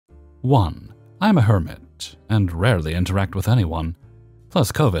1. I'm a hermit and rarely interact with anyone.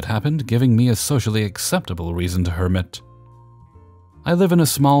 Plus COVID happened, giving me a socially acceptable reason to hermit. I live in a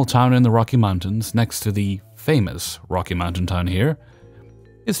small town in the Rocky Mountains next to the famous Rocky Mountain town here.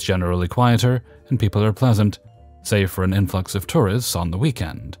 It's generally quieter and people are pleasant, save for an influx of tourists on the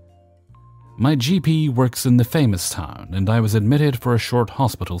weekend. My GP works in the famous town and I was admitted for a short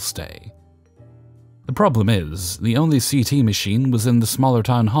hospital stay. The problem is, the only CT machine was in the smaller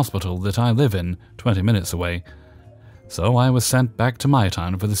town hospital that I live in, 20 minutes away, so I was sent back to my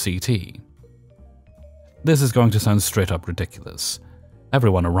town for the CT. This is going to sound straight up ridiculous.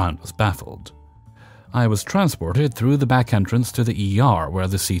 Everyone around was baffled. I was transported through the back entrance to the ER where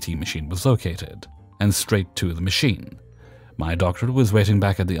the CT machine was located, and straight to the machine. My doctor was waiting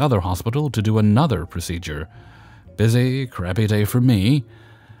back at the other hospital to do another procedure. Busy, crappy day for me,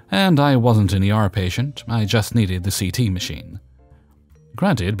 and I wasn't an ER patient, I just needed the CT machine.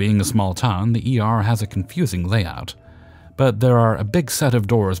 Granted, being a small town, the ER has a confusing layout, but there are a big set of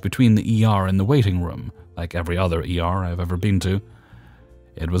doors between the ER and the waiting room, like every other ER I've ever been to.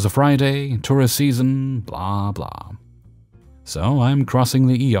 It was a Friday, tourist season, blah blah. So I'm crossing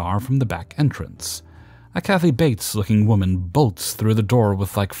the ER from the back entrance. A Kathy Bates-looking woman bolts through the door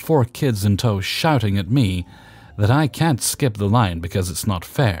with like 4 kids in tow shouting at me that I can't skip the line because it's not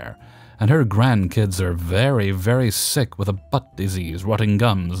fair, and her grandkids are very, very sick with a butt disease, rotting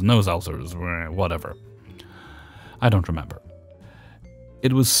gums, nose ulcers, whatever. I don't remember.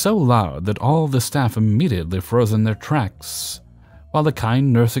 It was so loud that all the staff immediately froze in their tracks, while the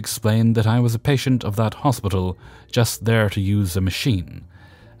kind nurse explained that I was a patient of that hospital just there to use a machine,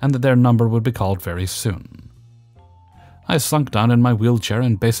 and that their number would be called very soon. I sunk down in my wheelchair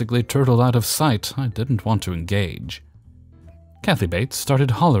and basically turtled out of sight. I didn't want to engage. Kathy Bates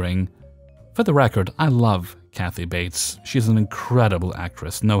started hollering. For the record, I love Kathy Bates. She's an incredible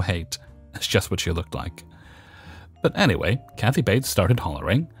actress, no hate. It's just what she looked like. But anyway, Kathy Bates started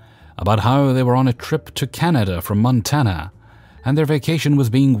hollering about how they were on a trip to Canada from Montana, and their vacation was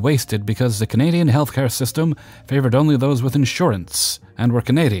being wasted because the Canadian healthcare system favored only those with insurance and were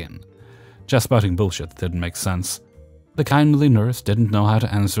Canadian. Just spouting bullshit that didn't make sense. The kindly nurse didn't know how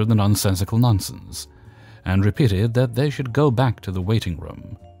to answer the nonsensical nonsense, and repeated that they should go back to the waiting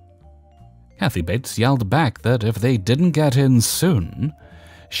room. Kathy Bates yelled back that if they didn't get in soon,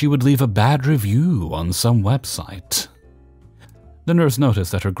 she would leave a bad review on some website. The nurse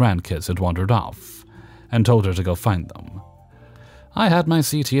noticed that her grandkids had wandered off, and told her to go find them. I had my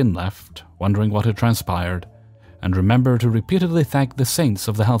CT and left, wondering what had transpired, and remember to repeatedly thank the saints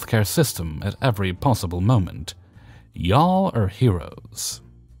of the healthcare system at every possible moment. Y'all are heroes.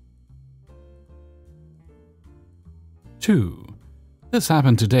 2. This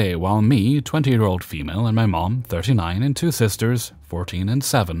happened today while me, 20-year-old female, and my mom, 39, and 2 sisters, 14 and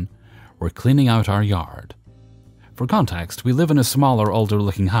 7, were cleaning out our yard. For context, we live in a smaller,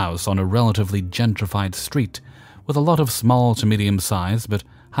 older-looking house on a relatively gentrified street with a lot of small to medium-sized but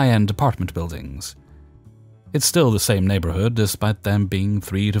high-end apartment buildings. It's still the same neighborhood despite them being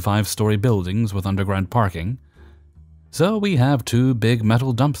 3 to 5-story buildings with underground parking. So we have 2 big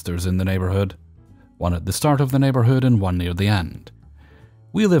metal dumpsters in the neighborhood, one at the start of the neighborhood and one near the end.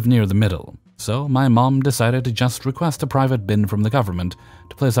 We live near the middle, so my mom decided to just request a private bin from the government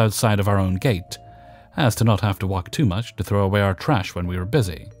to place outside of our own gate, as to not have to walk too much to throw away our trash when we were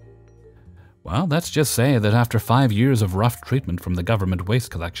busy. Well, let's just say that after 5 years of rough treatment from the government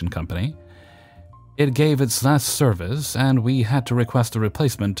waste collection company, it gave its last service and we had to request a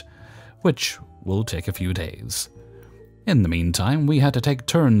replacement, which will take a few days. In the meantime, we had to take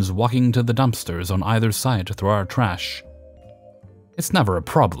turns walking to the dumpsters on either side to throw our trash. It's never a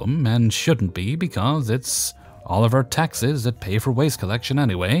problem, and shouldn't be because it's all of our taxes that pay for waste collection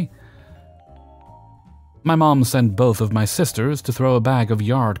anyway. My mom sent both of my sisters to throw a bag of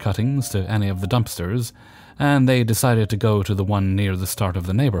yard cuttings to any of the dumpsters, and they decided to go to the one near the start of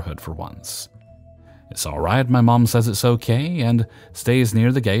the neighborhood for once. It's alright, my mom says it's okay, and stays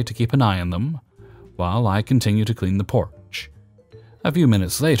near the gate to keep an eye on them, while I continue to clean the porch. A few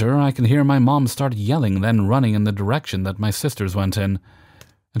minutes later, I can hear my mom start yelling, then running in the direction that my sisters went in,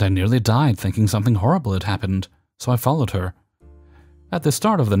 and I nearly died thinking something horrible had happened, so I followed her. At the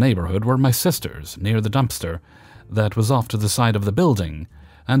start of the neighborhood were my sisters, near the dumpster, that was off to the side of the building,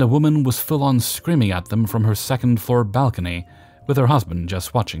 and a woman was full-on screaming at them from her second-floor balcony, with her husband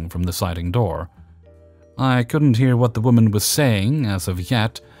just watching from the sliding door. I couldn't hear what the woman was saying as of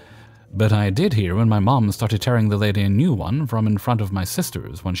yet, but I did hear when my mom started tearing the lady a new one from in front of my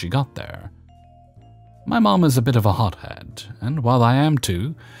sisters when she got there. My mom is a bit of a hothead, and while I am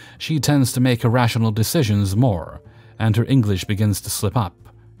too, she tends to make irrational decisions more, and her English begins to slip up.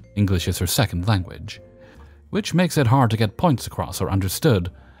 English is her second language, which makes it hard to get points across or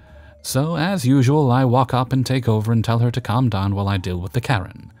understood. So, as usual, I walk up and take over and tell her to calm down while I deal with the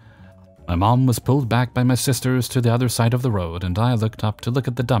Karen. My mom was pulled back by my sisters to the other side of the road, and I looked up to look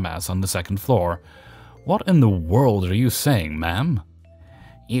at the dumbass on the second floor. "What in the world are you saying, ma'am?"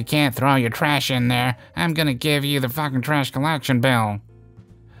 "You can't throw your trash in there. I'm gonna give you the fucking trash collection bill."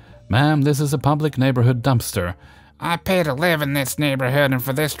 "Ma'am, this is a public neighborhood dumpster." "I pay to live in this neighborhood and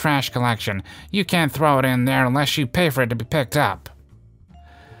for this trash collection. You can't throw it in there unless you pay for it to be picked up."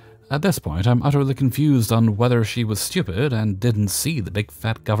 At this point, I'm utterly confused on whether she was stupid and didn't see the big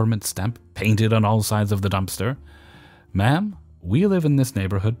fat government stamp painted on all sides of the dumpster. "Ma'am, we live in this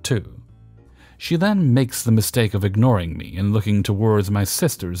neighborhood too." She then makes the mistake of ignoring me and looking towards my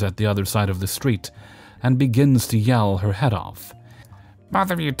sisters at the other side of the street and begins to yell her head off. "Both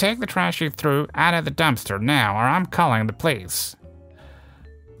of you take the trash you threw out of the dumpster now, or I'm calling the police."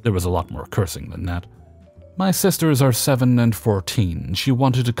 There was a lot more cursing than that. My sisters are 7 and 14. She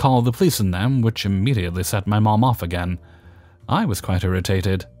wanted to call the police on them, which immediately set my mom off again. I was quite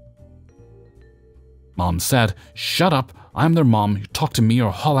irritated. Mom said, "Shut up, I'm their mom, you talk to me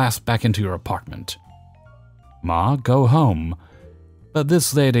or haul ass back into your apartment." "Ma, go home." But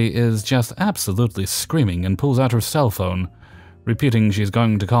this lady is just absolutely screaming and pulls out her cell phone, repeating she's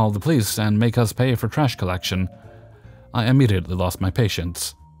going to call the police and make us pay for trash collection. I immediately lost my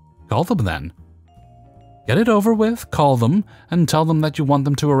patience. "Call them then. Get it over with, call them, and tell them that you want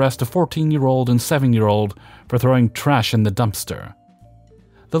them to arrest a 14-year-old and 7-year-old for throwing trash in the dumpster."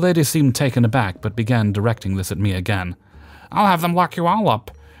 The lady seemed taken aback, but began directing this at me again. "I'll have them lock you all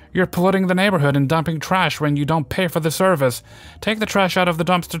up. You're polluting the neighborhood and dumping trash when you don't pay for the service. Take the trash out of the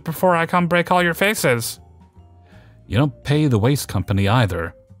dumpster before I come break all your faces." "You don't pay the waste company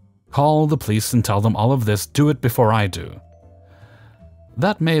either. Call the police and tell them all of this. Do it before I do."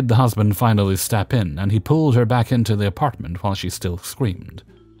 That made the husband finally step in, and he pulled her back into the apartment while she still screamed.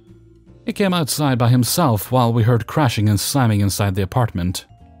 He came outside by himself while we heard crashing and slamming inside the apartment.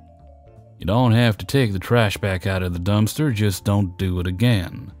 "You don't have to take the trash back out of the dumpster, just don't do it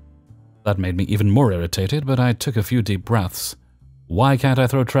again." That made me even more irritated, but I took a few deep breaths. Why can't I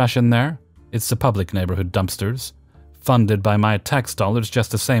throw trash in there? It's the public neighborhood dumpsters, funded by my tax dollars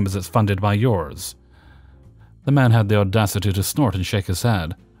just the same as it's funded by yours. The man had the audacity to snort and shake his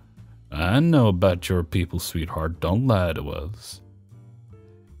head. "I know about your people, sweetheart. Don't lie to us."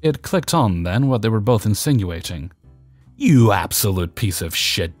 It clicked on then what they were both insinuating. "You absolute piece of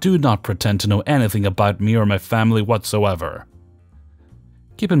shit. Do not pretend to know anything about me or my family whatsoever."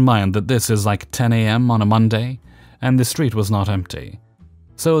 Keep in mind that this is like 10 a.m. on a Monday, and the street was not empty.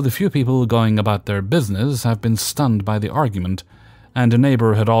 So the few people going about their business have been stunned by the argument, and a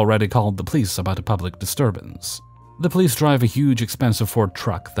neighbor had already called the police about a public disturbance. The police drive a huge expensive Ford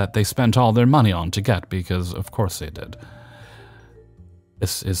truck that they spent all their money on to get because of course they did.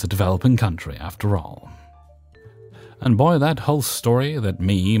 This is a developing country after all. And boy, that whole story that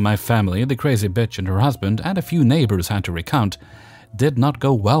me, my family, the crazy bitch and her husband, and a few neighbors had to recount did not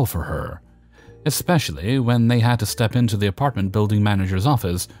go well for her, especially when they had to step into the apartment building manager's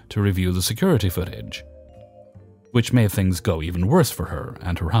office to review the security footage. Which made things go even worse for her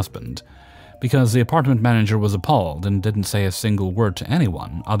and her husband, because the apartment manager was appalled and didn't say a single word to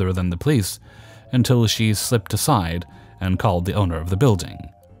anyone other than the police until she slipped aside and called the owner of the building.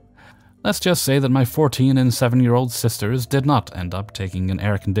 Let's just say that my 14 and 7-year-old sisters did not end up taking an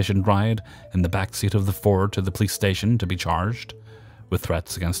air-conditioned ride in the backseat of the Ford to the police station to be charged with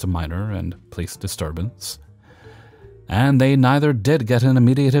threats against a minor and police disturbance. And they neither did get an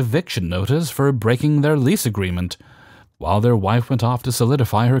immediate eviction notice for breaking their lease agreement, while their wife went off to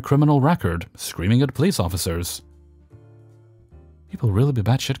solidify her criminal record, screaming at police officers. People really be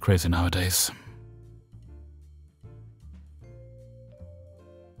batshit crazy nowadays.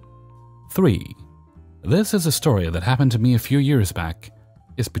 3. This is a story that happened to me a few years back.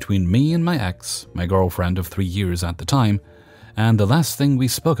 It's between me and my ex, my girlfriend of 3 years at the time, and the last thing we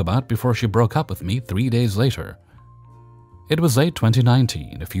spoke about before she broke up with me 3 days later. It was late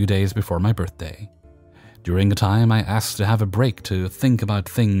 2019, a few days before my birthday. During a time I asked to have a break to think about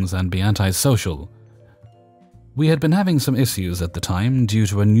things and be antisocial. We had been having some issues at the time due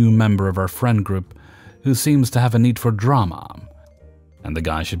to a new member of our friend group who seems to have a need for drama. And the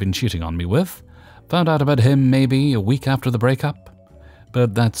guy she'd been cheating on me with, found out about him maybe a week after the breakup.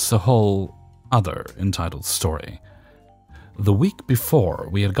 But that's a whole other entitled story. The week before,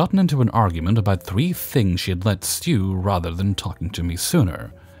 we had gotten into an argument about 3 things she had let stew rather than talking to me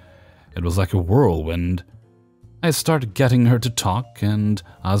sooner. It was like a whirlwind. I started getting her to talk and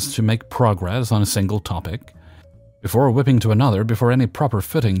us to make progress on a single topic. before whipping to another before any proper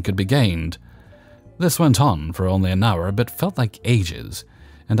footing could be gained. This went on for only an hour, but felt like ages,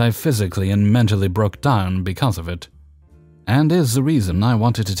 and I physically and mentally broke down because of it. And is the reason I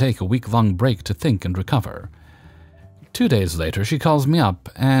wanted to take a week-long break to think and recover. 2 days later, she calls me up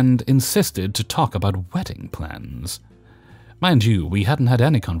and insisted to talk about wedding plans. Mind you, we hadn't had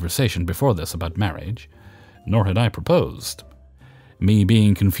any conversation before this about marriage, nor had I proposed. Me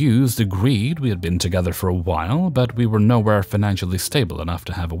being confused, agreed we had been together for a while, but we were nowhere financially stable enough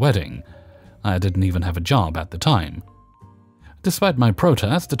to have a wedding. I didn't even have a job at the time. Despite my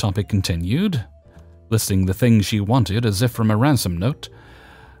protest, the topic continued, listing the things she wanted as if from a ransom note,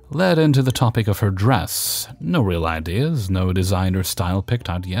 led into the topic of her dress. No real ideas, no design or style picked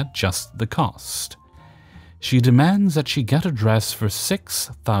out yet, just the cost. She demands that she get a dress for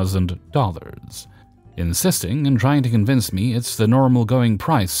 $6,000, insisting and trying to convince me it's the normal going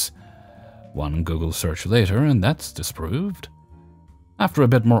price. One Google search later, and that's disproved. After a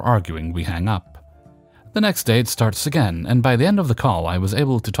bit more arguing, we hang up. The next day it starts again, and by the end of the call I was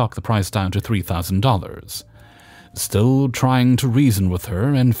able to talk the price down to $3,000. Still trying to reason with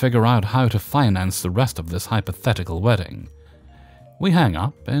her and figure out how to finance the rest of this hypothetical wedding. We hang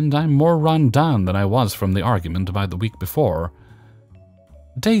up, and I'm more run down than I was from the argument about the week before.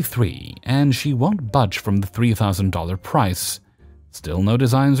 Day 3, and she won't budge from the $3,000 price. Still no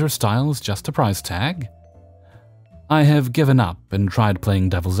designs or styles, just a price tag. I have given up and tried playing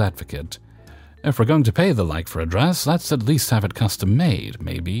devil's advocate. If we're going to pay the like for a dress, let's at least have it custom made,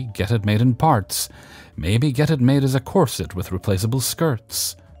 maybe get it made in parts, maybe get it made as a corset with replaceable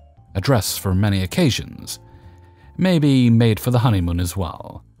skirts, a dress for many occasions, maybe made for the honeymoon as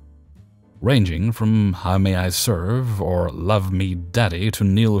well. Ranging from how may I serve or love me daddy to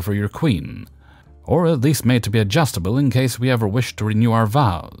kneel for your queen, or at least made to be adjustable in case we ever wish to renew our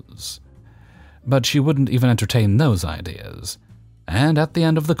vows. But she wouldn't even entertain those ideas. And at the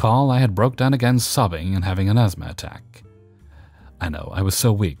end of the call, I had broke down again sobbing and having an asthma attack. I know, I was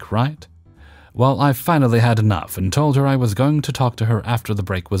so weak, right? Well, I finally had enough and told her I was going to talk to her after the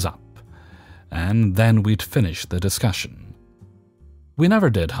break was up. And then we'd finish the discussion. We never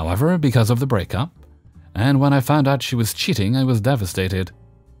did, however, because of the breakup. And when I found out she was cheating, I was devastated.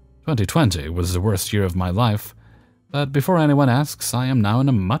 2020 was the worst year of my life. But before anyone asks, I am now in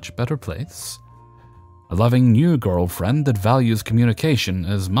a much better place. A loving new girlfriend that values communication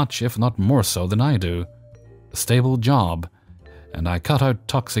as much, if not more so, than I do. A stable job, and I cut out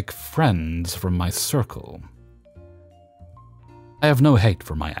toxic friends from my circle. I have no hate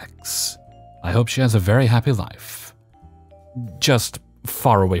for my ex. I hope she has a very happy life. Just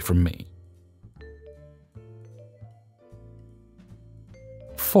far away from me.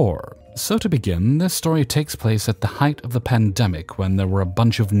 4. So to begin, this story takes place at the height of the pandemic when there were a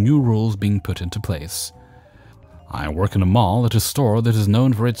bunch of new rules being put into place. I work in a mall at a store that is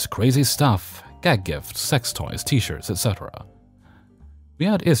known for its crazy stuff, gag gifts, sex toys, t-shirts, etc. We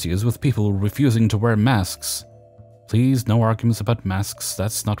had issues with people refusing to wear masks. Please, no arguments about masks,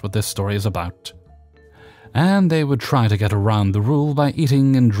 that's not what this story is about. And they would try to get around the rule by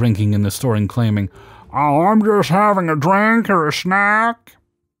eating and drinking in the store and claiming, "Oh, I'm just having a drink or a snack."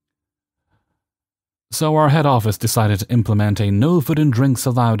 So our head office decided to implement a no food and drinks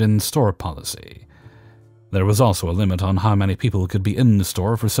allowed in store policy. There was also a limit on how many people could be in the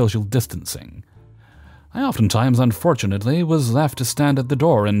store for social distancing. I oftentimes, unfortunately, was left to stand at the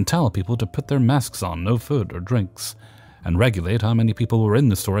door and tell people to put their masks on, no food or drinks, and regulate how many people were in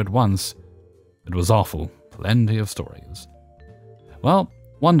the store at once. It was awful, plenty of stories. Well,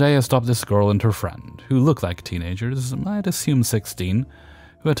 one day I stopped this girl and her friend, who looked like teenagers, I'd assume 16,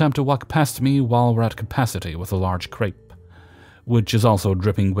 who attempt to walk past me while we're at capacity with a large crepe, which is also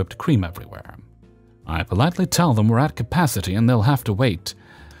dripping whipped cream everywhere. I politely tell them we're at capacity and they'll have to wait,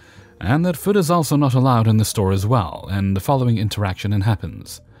 and that food is also not allowed in the store as well, and the following interaction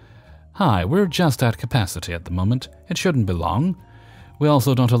happens. "Hi, we're just at capacity at the moment. It shouldn't be long. We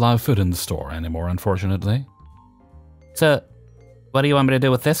also don't allow food in the store anymore, unfortunately." "So, what do you want me to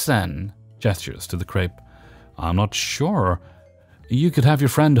do with this then?" Gestures to the crepe. "I'm not sure. You could have your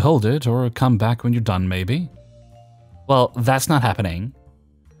friend hold it, or come back when you're done, maybe." "Well, that's not happening."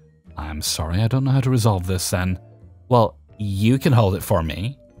 "I'm sorry, I don't know how to resolve this then." "Well, you can hold it for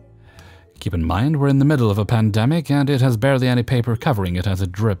me." "Keep in mind, we're in the middle of a pandemic, and it has barely any paper covering it as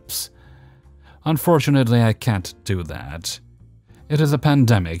it drips." "Unfortunately, I can't do that. It is a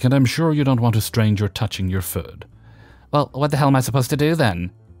pandemic, and I'm sure you don't want a stranger touching your food." "Well, what the hell am I supposed to do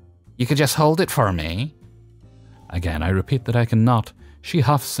then? You could just hold it for me." Again, I repeat that I cannot. She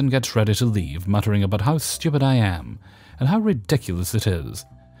huffs and gets ready to leave, muttering about how stupid I am, and how ridiculous it is.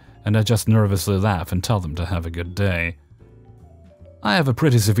 and I just nervously laugh and tell them to have a good day. I have a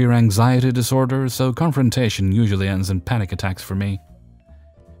pretty severe anxiety disorder, so confrontation usually ends in panic attacks for me.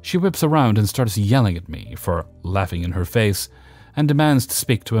 She whips around and starts yelling at me for laughing in her face and demands to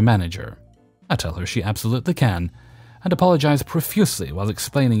speak to a manager. I tell her she absolutely can, and apologize profusely while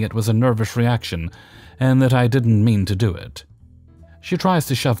explaining it was a nervous reaction and that I didn't mean to do it. She tries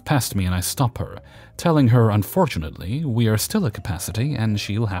to shove past me and I stop her, telling her unfortunately we are still at capacity and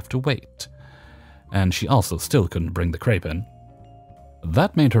she'll have to wait. And she also still couldn't bring the crepe in.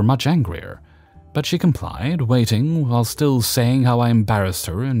 That made her much angrier, but she complied, waiting while still saying how I embarrassed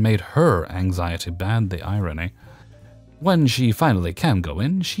her and made her anxiety bad, the irony. When she finally can go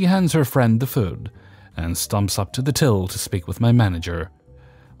in, she hands her friend the food and stomps up to the till to speak with my manager.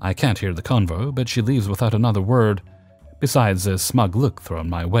 I can't hear the convo, but she leaves without another word, besides a smug look thrown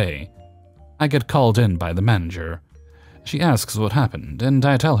my way. I get called in by the manager. She asks what happened, and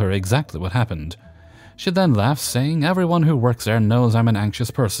I tell her exactly what happened. She then laughs, saying everyone who works there knows I'm an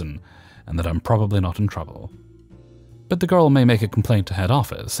anxious person, and that I'm probably not in trouble. But the girl may make a complaint to head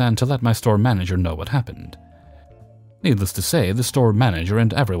office and to let my store manager know what happened. Needless to say, the store manager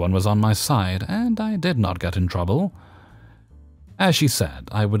and everyone was on my side, and I did not get in trouble. As she said,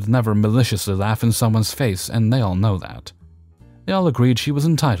 I would never maliciously laugh in someone's face, and they all know that. They all agreed she was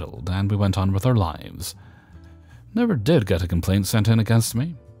entitled, and we went on with our lives. Never did get a complaint sent in against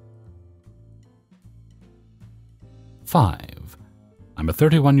me. 5. I'm a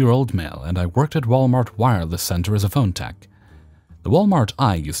 31-year-old male, and I worked at Walmart Wireless Center as a phone tech. The Walmart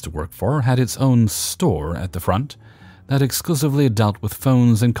I used to work for had its own store at the front that exclusively dealt with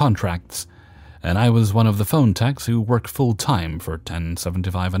phones and contracts, and I was one of the phone techs who worked full-time for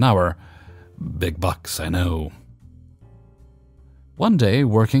 $10.75 an hour. Big bucks, I know. One day,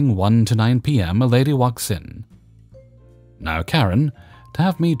 working 1 to 9 p.m., a lady walks in. Now Karen, to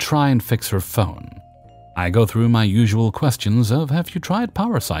have me try and fix her phone. I go through my usual questions of, have you tried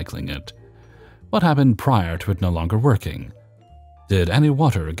power cycling it? What happened prior to it no longer working? Did any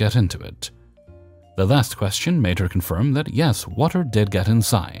water get into it? The last question made her confirm that yes, water did get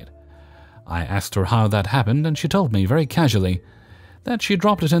inside. I asked her how that happened, and she told me very casually that she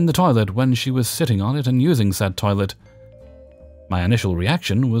dropped it in the toilet when she was sitting on it and using said toilet. My initial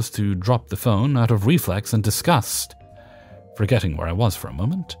reaction was to drop the phone out of reflex and disgust, forgetting where I was for a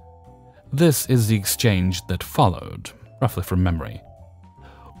moment. This is the exchange that followed, roughly from memory.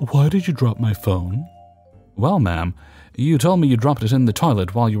 Why did you drop my phone? Well, ma'am, you told me you dropped it in the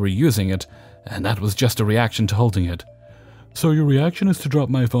toilet while you were using it, and that was just a reaction to holding it. So your reaction is to drop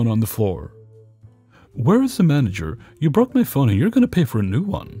my phone on the floor. Where is the manager? You broke my phone and you're going to pay for a new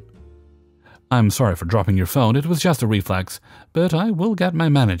one. I'm sorry for dropping your phone, it was just a reflex, but I will get my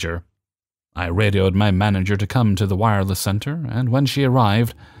manager. I radioed my manager to come to the wireless center, and when she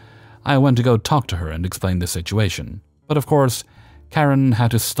arrived, I went to go talk to her and explain the situation. But of course, Karen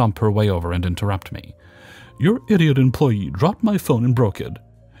had to stomp her way over and interrupt me. Your idiot employee dropped my phone and broke it.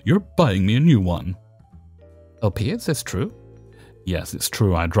 You're buying me a new one. LP, is this true? Yes, it's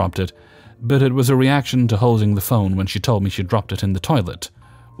true, I dropped it, but it was a reaction to holding the phone when she told me she dropped it in the toilet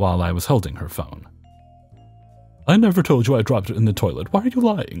while I was holding her phone. I never told you I dropped it in the toilet. Why are you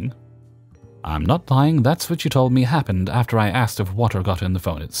lying? I'm not lying, that's what you told me happened after I asked if water got in the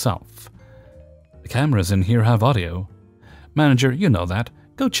phone itself. The cameras in here have audio. Manager, you know that.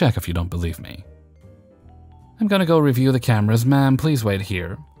 Go check if you don't believe me. I'm gonna go review the cameras, ma'am, please wait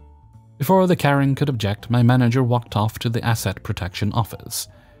here. Before the Karen could object, my manager walked off to the asset protection office.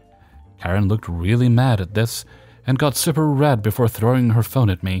 Karen looked really mad at this and got super red before throwing her phone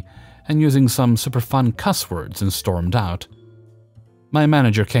at me and using some super fun cuss words and stormed out. My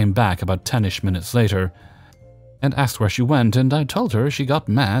manager came back about 10-ish minutes later and asked where she went, and I told her she got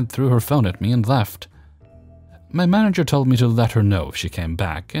mad, threw her phone at me and left. My manager told me to let her know if she came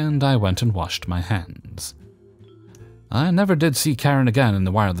back, and I went and washed my hands. I never did see Karen again in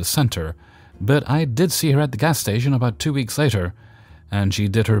the wireless center, but I did see her at the gas station about 2 weeks later, and she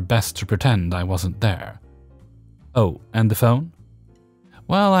did her best to pretend I wasn't there. Oh, and the phone?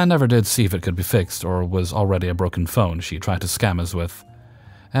 Well, I never did see if it could be fixed or was already a broken phone she tried to scam us with,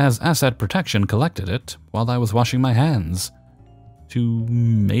 as Asset Protection collected it while I was washing my hands. To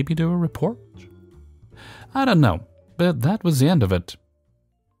maybe do a report? I don't know, but that was the end of it.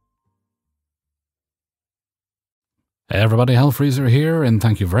 Hey everybody, Hellfreezer here, and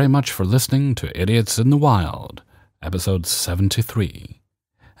thank you very much for listening to Idiots in the Wild, episode 73.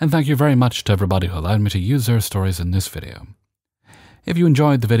 And thank you very much to everybody who allowed me to use their stories in this video. If you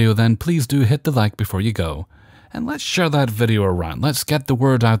enjoyed the video, then please do hit the like before you go, and let's share that video around. Let's get the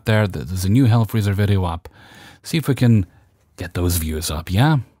word out there that there's a new Hellfreezer video up. See if we can get those views up,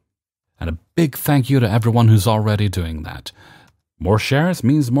 yeah? And a big thank you to everyone who's already doing that. More shares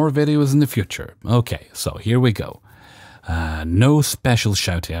means more videos in the future. Okay, so here we go. No special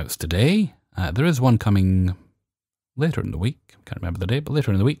shout-outs today. There is one coming later in the week. Can't remember the date, but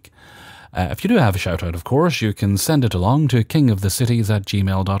later in the week. If you do have a shout-out, of course, you can send it along to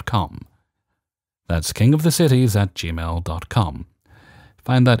kingofthecities@gmail.com. That's kingofthecities@gmail.com.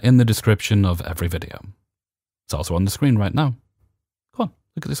 Find that in the description of every video. It's also on the screen right now. Go on,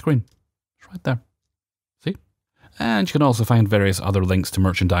 look at the screen. It's right there. See? And you can also find various other links to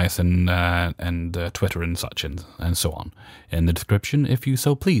merchandise and Twitter and such and so on in the description if you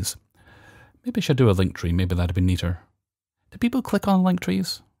so please. Maybe I should do a link tree. Maybe that'd be neater. Do people click on link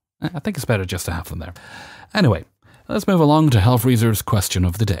trees? I think it's better just to have them there. Anyway, let's move along to Hellfreezer's question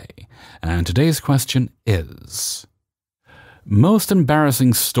of the day. And today's question is, most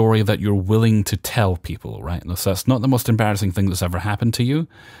embarrassing story that you're willing to tell people, right? So that's not the most embarrassing thing that's ever happened to you,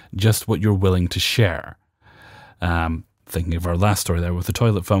 just what you're willing to share. Thinking of our last story there with the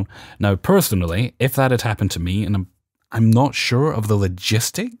toilet phone. Now, personally, if that had happened to me, and I'm not sure of the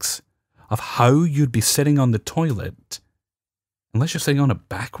logistics of how you'd be sitting on the toilet, unless you're sitting on it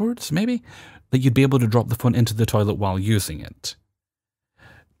backwards, maybe, that you'd be able to drop the phone into the toilet while using it.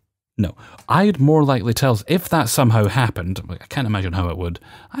 No, I'd more likely tell, if that somehow happened, I can't imagine how it would,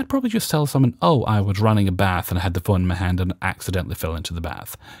 I'd probably just tell someone, oh, I was running a bath and I had the phone in my hand and accidentally fell into the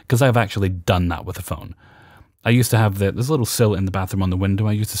bath. Because I've actually done that with a phone. I used to have this little sill in the bathroom on the window.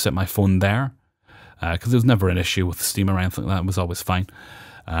 I used to set my phone there, because there was never an issue with the steam or anything like that. It was always fine.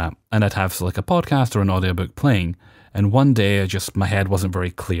 And I'd have like a podcast or an audiobook playing. And one day, my head wasn't very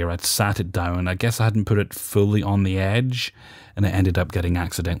clear. I'd sat it down. I guess I hadn't put it fully on the edge, and it ended up getting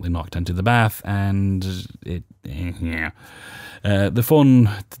accidentally knocked into the bath, and the phone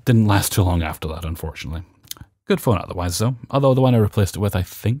didn't last too long after that, unfortunately. Good phone otherwise, though. Although the one I replaced it with, I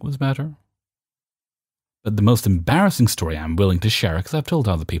think, was better. But the most embarrassing story I'm willing to share, because I've told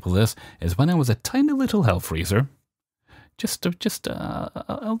other people this, is when I was a tiny little Hellfreezer. Just a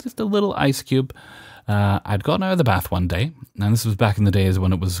little ice cube. I'd gotten out of the bath one day, and this was back in the days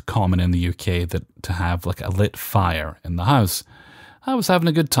when it was common in the UK to have like a lit fire in the house. I was having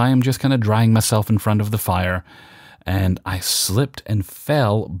a good time, just kind of drying myself in front of the fire, and I slipped and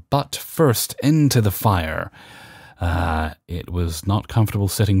fell butt first into the fire. It was not comfortable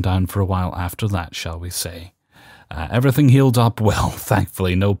sitting down for a while after that, shall we say. Everything healed up well,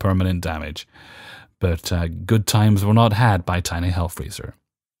 thankfully, no permanent damage. But good times were not had by Tiny Hellfreezer.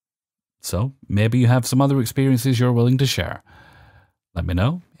 So maybe you have some other experiences you're willing to share. Let me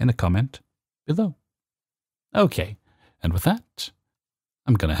know in a comment below. Okay, and with that,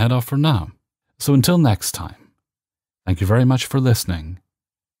 I'm going to head off for now. So until next time, thank you very much for listening,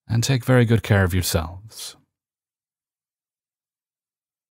 and take very good care of yourselves.